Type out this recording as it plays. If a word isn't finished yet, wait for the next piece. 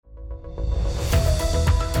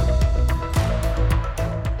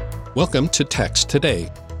Welcome to Tax Today,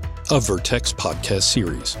 a Vertex podcast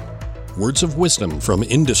series. Words of wisdom from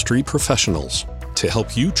industry professionals to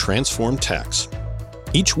help you transform tax.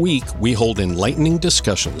 Each week, we hold enlightening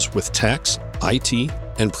discussions with tax, IT,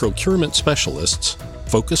 and procurement specialists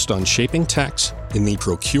focused on shaping tax in the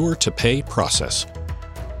procure-to-pay process.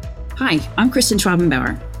 Hi, I'm Kristen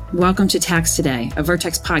Schwabenbauer. Welcome to Tax Today, a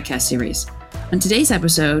Vertex podcast series. On today's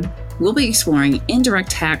episode, we'll be exploring indirect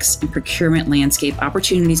tax and procurement landscape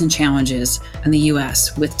opportunities and challenges in the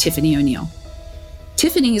U.S. with Tiffany O'Neill.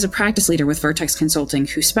 Tiffany is a practice leader with Vertex Consulting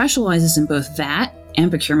who specializes in both VAT and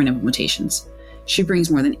procurement implementations. She brings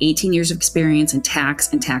more than 18 years of experience in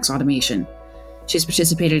tax and tax automation. She's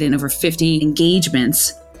participated in over 50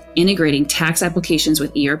 engagements integrating tax applications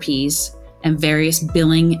with ERPs and various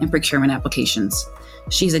billing and procurement applications.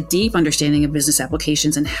 She has a deep understanding of business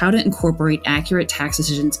applications and how to incorporate accurate tax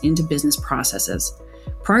decisions into business processes.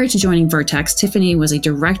 Prior to joining Vertex, Tiffany was a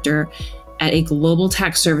director at a global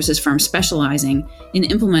tax services firm specializing in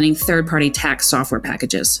implementing third-party tax software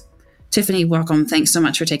packages. Tiffany, welcome. Thanks so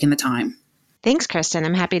much for taking the time. Thanks, Kristen.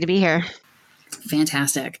 I'm happy to be here.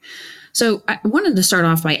 Fantastic. So I wanted to start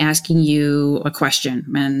off by asking you a question,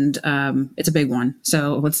 and it's a big one.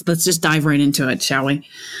 So let's just dive right into it, shall we?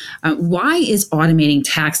 Why is automating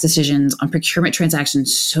tax decisions on procurement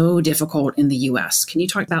transactions so difficult in the U.S.? Can you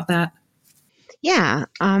talk about that? Yeah.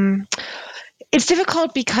 It's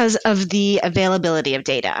difficult because of the availability of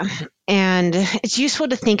data. And it's useful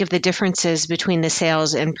to think of the differences between the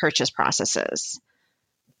sales and purchase processes.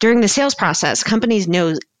 During the sales process, companies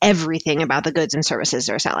know everything about the goods and services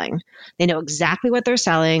they're selling. They know exactly what they're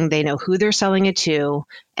selling, they know who they're selling it to,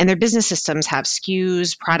 and their business systems have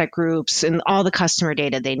SKUs, product groups, and all the customer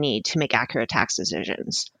data they need to make accurate tax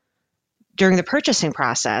decisions. During the purchasing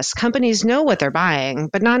process, companies know what they're buying,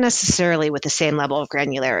 but not necessarily with the same level of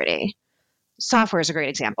granularity. Software is a great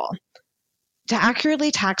example. To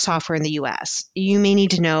accurately tax software in the US, you may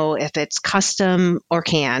need to know if it's custom or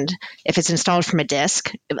canned, if it's installed from a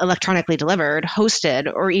disk, electronically delivered, hosted,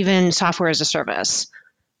 or even software as a service.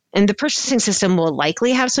 And the purchasing system will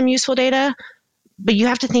likely have some useful data, but you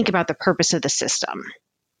have to think about the purpose of the system.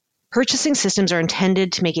 Purchasing systems are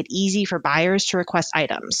intended to make it easy for buyers to request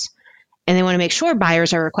items. And they want to make sure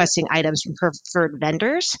buyers are requesting items from preferred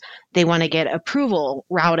vendors. They want to get approval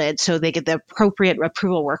routed so they get the appropriate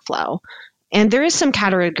approval workflow. And there is some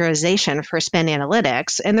categorization for spend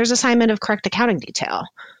analytics, and there's assignment of correct accounting detail.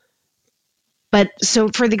 But so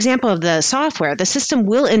for the example of the software, the system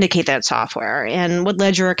will indicate that software and what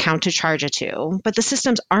ledger account to charge it to, but the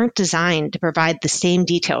systems aren't designed to provide the same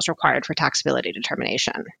details required for taxability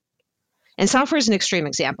determination. And software is an extreme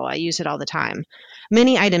example. I use it all the time.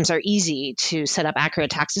 Many items are easy to set up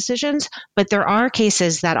accurate tax decisions, but there are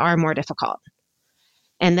cases that are more difficult.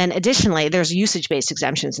 And then additionally, there's usage-based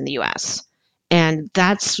exemptions in the US. And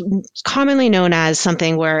that's commonly known as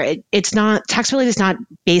something where it's not, taxability is not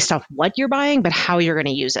based off what you're buying, but how you're going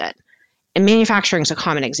to use it. And manufacturing is a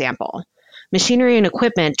common example. Machinery and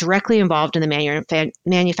equipment directly involved in the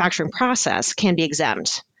manufacturing process can be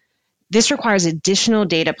exempt. This requires additional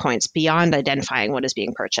data points beyond identifying what is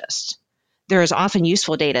being purchased. There is often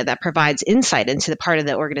useful data that provides insight into the part of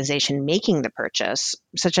the organization making the purchase,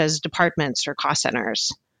 such as departments or cost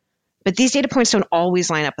centers. But these data points don't always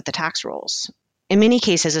line up with the tax rules. In many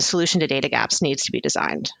cases, a solution to data gaps needs to be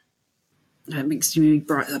designed. That makes you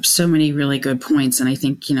brought up so many really good points, and I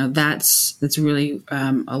think that's really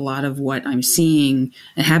a lot of what I'm seeing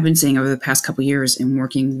and have been seeing over the past couple of years in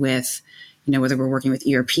working with, whether we're working with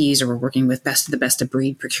ERPs or we're working with the best of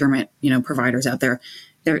breed procurement, providers out there.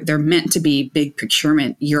 They're meant to be big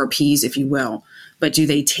procurement ERPs, if you will, but do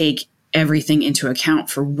they take everything into account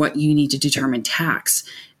for what you need to determine tax?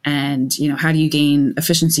 And, how do you gain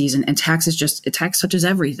efficiencies? And tax touches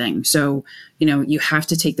everything. So, you have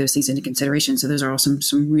to take those things into consideration. So those are all some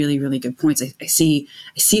really, really good points. I see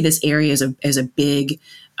this area as a big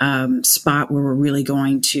spot where we're really it's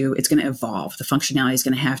going to evolve. The functionality is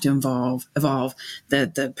going to have to evolve.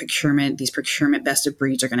 The procurement, these procurement best of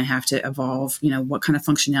breeds are going to have to evolve. What kind of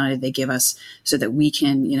functionality they give us so that we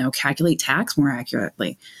can, calculate tax more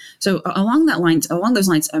accurately. So along those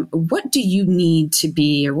lines, what do you need to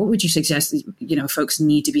be, or what would you suggest, folks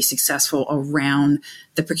need to be successful around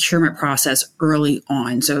the procurement process early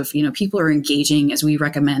on? So if, people are engaging, as we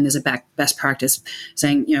recommend as a best practice,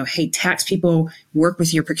 saying, hey, tax people, work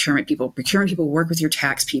with your procurement people work with your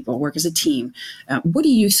tax people, work as a team. What do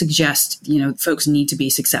you suggest, folks need to be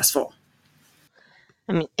successful?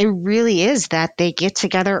 I mean, it really is that they get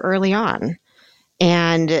together early on.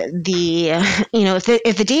 And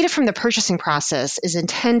if the data from the purchasing process is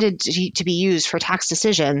intended to be used for tax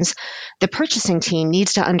decisions, the purchasing team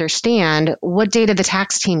needs to understand what data the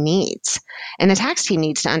tax team needs. And the tax team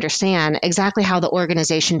needs to understand exactly how the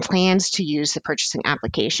organization plans to use the purchasing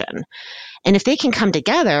application. And if they can come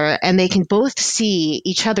together and they can both see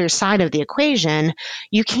each other's side of the equation,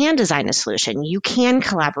 you can design a solution. You can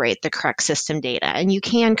collaborate the correct system data, and you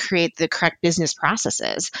can create the correct business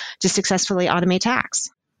processes to successfully automate tax.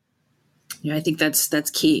 Yeah, I think that's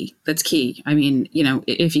key. That's key. I mean,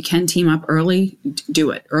 if you can team up early, do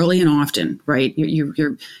it early and often, right?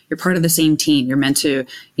 You're part of the same team. You're meant to,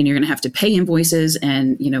 you're going to have to pay invoices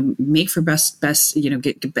and, make for best,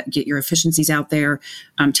 get your efficiencies out there.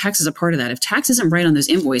 Tax is a part of that. If tax isn't right on those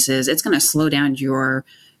invoices, it's going to slow down your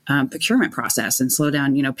procurement process and slow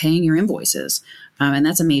down, paying your invoices. And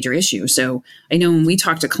that's a major issue. So I know when we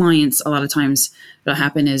talk to clients, a lot of times what'll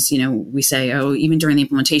happen is, we say, even during the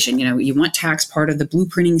implementation, you want tax part of the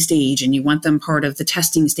blueprinting stage and you want them part of the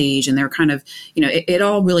testing stage. And they're kind of, it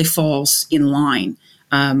all really falls in line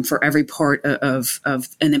for every part of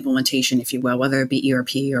an implementation, if you will, whether it be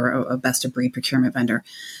ERP or a best of breed procurement vendor.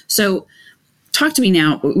 So talk to me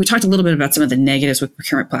now. We talked a little bit about some of the negatives with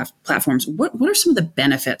procurement platforms. What are some of the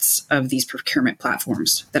benefits of these procurement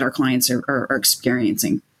platforms that our clients are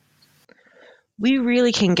experiencing? We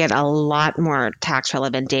really can get a lot more tax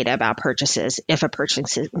relevant data about purchases if a purchasing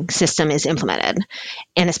system is implemented,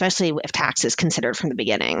 and especially if tax is considered from the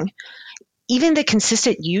beginning. Even the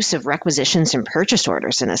consistent use of requisitions and purchase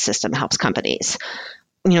orders in a system helps companies.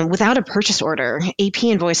 Without a purchase order, AP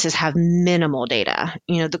invoices have minimal data.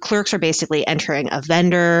 The clerks are basically entering a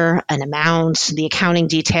vendor, an amount, the accounting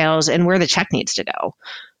details, and where the check needs to go.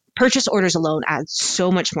 Purchase orders alone add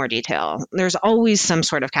so much more detail. There's always some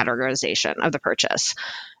sort of categorization of the purchase.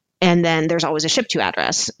 And then there's always a ship to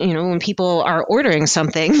address. When people are ordering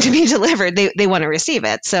something to be delivered, they want to receive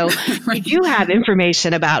it. So right. You do have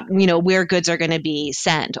information about, where goods are going to be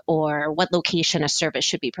sent or what location a service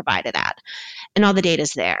should be provided at. And all the data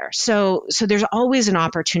is there. So there's always an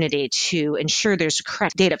opportunity to ensure there's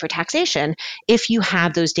correct data for taxation if you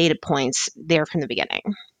have those data points there from the beginning.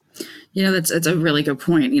 That's a really good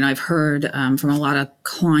point. I've heard from a lot of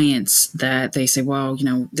clients that they say, well,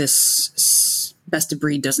 this best of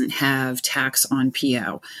breed doesn't have tax on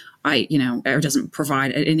PO. Or doesn't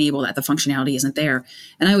enable that. The functionality isn't there.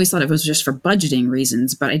 And I always thought it was just for budgeting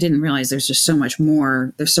reasons, but I didn't realize there's just so much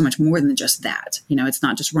more. There's so much more than just that. It's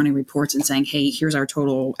not just running reports and saying, hey, here's our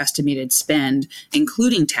total estimated spend,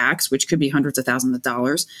 including tax, which could be hundreds of thousands of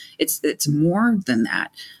dollars. It's more than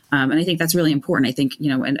that. And I think that's really important. I think,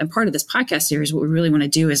 and part of this podcast series, what we really want to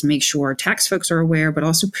do is make sure tax folks are aware, but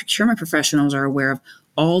also procurement professionals are aware of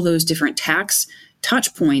all those different tax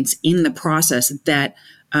touch points in the process that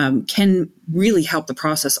can really help the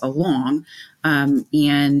process along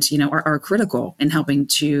and are critical in helping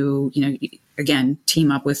to, again,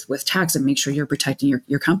 team up with tax and make sure you're protecting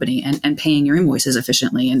your company and paying your invoices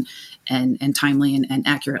efficiently and timely and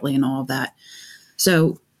accurately and all of that.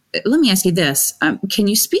 So let me ask you this. Can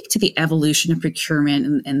you speak to the evolution of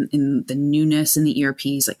procurement and the newness in the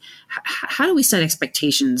ERPs? Like, how do we set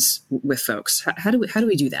expectations with folks? How do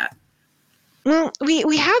we do that? Well,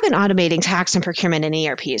 we have been automating tax and procurement in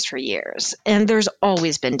ERPs for years, and there's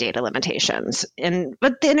always been data limitations.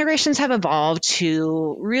 But the integrations have evolved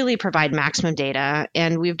to really provide maximum data,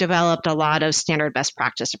 and we've developed a lot of standard best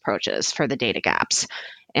practice approaches for the data gaps.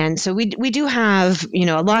 And so we do have,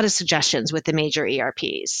 a lot of suggestions with the major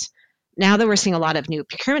ERPs. Now that we're seeing a lot of new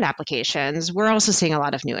procurement applications, we're also seeing a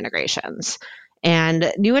lot of new integrations.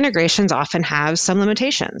 And new integrations often have some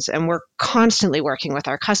limitations, and we're constantly working with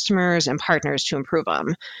our customers and partners to improve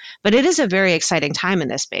them. But it is a very exciting time in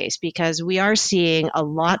this space because we are seeing a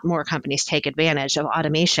lot more companies take advantage of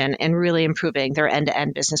automation and really improving their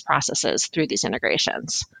end-to-end business processes through these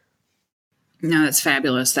integrations. No, that's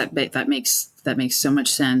fabulous. That makes so much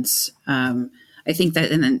sense. I think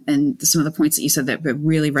that, and some of the points that you said that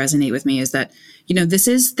really resonate with me is that, this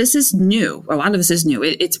is new. A lot of this is new.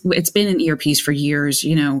 It's been in ERPs for years,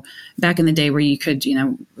 back in the day where you could,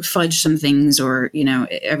 fudge some things or,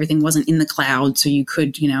 everything wasn't in the cloud. So you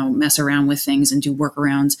could, mess around with things and do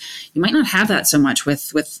workarounds. You might not have that so much with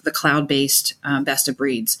the cloud-based best of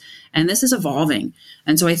breeds. And this is evolving.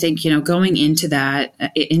 And so I think, going into that,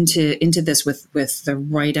 into this with the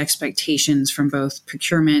right expectations from both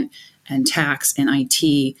procurement and tax and IT,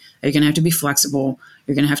 you're going to have to be flexible.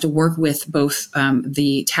 You're going to have to work with both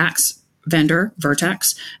the tax vendor,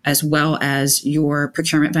 Vertex, as well as your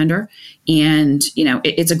procurement vendor. And,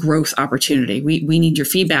 it's a growth opportunity. We need your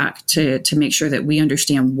feedback to make sure that we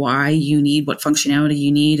understand why you need what functionality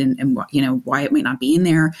you need and why it might not be in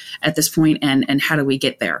there at this point and how do we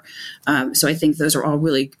get there. So I think those are all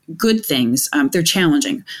really good things. They're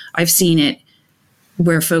challenging. I've seen it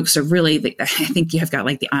where folks are really, I think you have got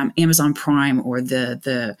like the Amazon Prime or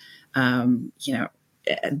the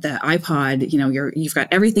iPod, you've got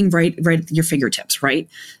everything right at your fingertips, right?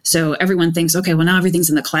 So everyone thinks, okay, well now everything's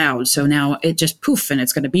in the cloud. So now it just poof and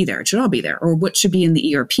it's going to be there. It should all be there. Or what should be in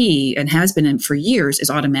the ERP and has been in for years is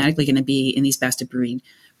automatically going to be in these best of breed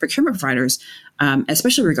procurement providers,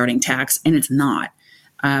 especially regarding tax. And it's not.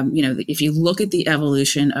 If you look at the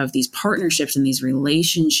evolution of these partnerships and these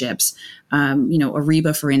relationships,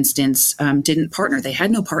 Ariba, for instance, didn't partner. They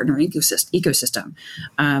had no partner ecosystem.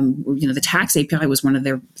 The tax API was one of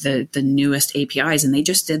the newest APIs, and they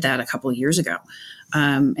just did that a couple of years ago.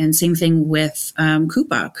 And same thing with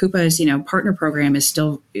Coupa. Coupa's partner program is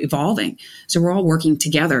still evolving. So we're all working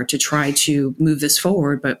together to try to move this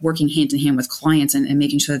forward, but working hand in hand with clients and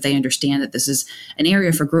making sure that they understand that this is an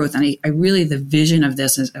area for growth. And I really, the vision of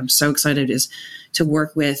this is, I'm so excited, is to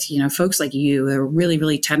work with, folks like you that are really,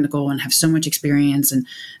 really technical and have so much experience. And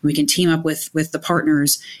we can team up with the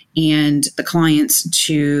partners and the clients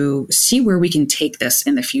to see where we can take this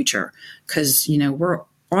in the future. Because, we're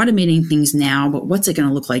automating things now, but what's it going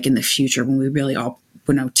to look like in the future when we really all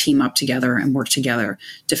team up together and work together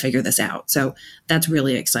to figure this out? So that's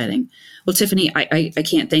really exciting. Well, Tiffany, I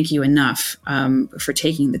can't thank you enough for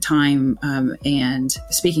taking the time and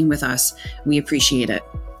speaking with us. We appreciate it.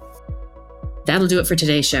 That'll do it for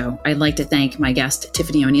today's show. I'd like to thank my guest,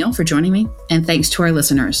 Tiffany O'Neill, for joining me. And thanks to our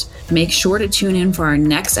listeners. Make sure to tune in for our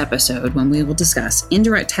next episode when we will discuss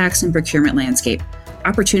indirect tax and procurement landscape,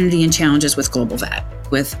 opportunity and challenges with Global VAT,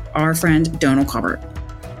 with our friend Donal Colbert.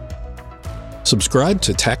 Subscribe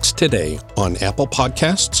to Tax Today on Apple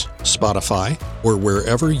Podcasts, Spotify, or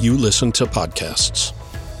wherever you listen to podcasts.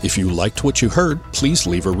 If you liked what you heard, please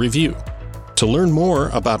leave a review. To learn more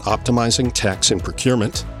about optimizing tax and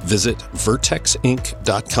procurement, visit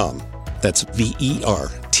vertexinc.com. That's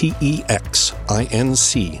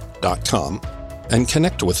VERTEXINC.com, and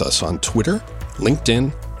connect with us on Twitter,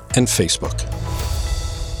 LinkedIn, and Facebook.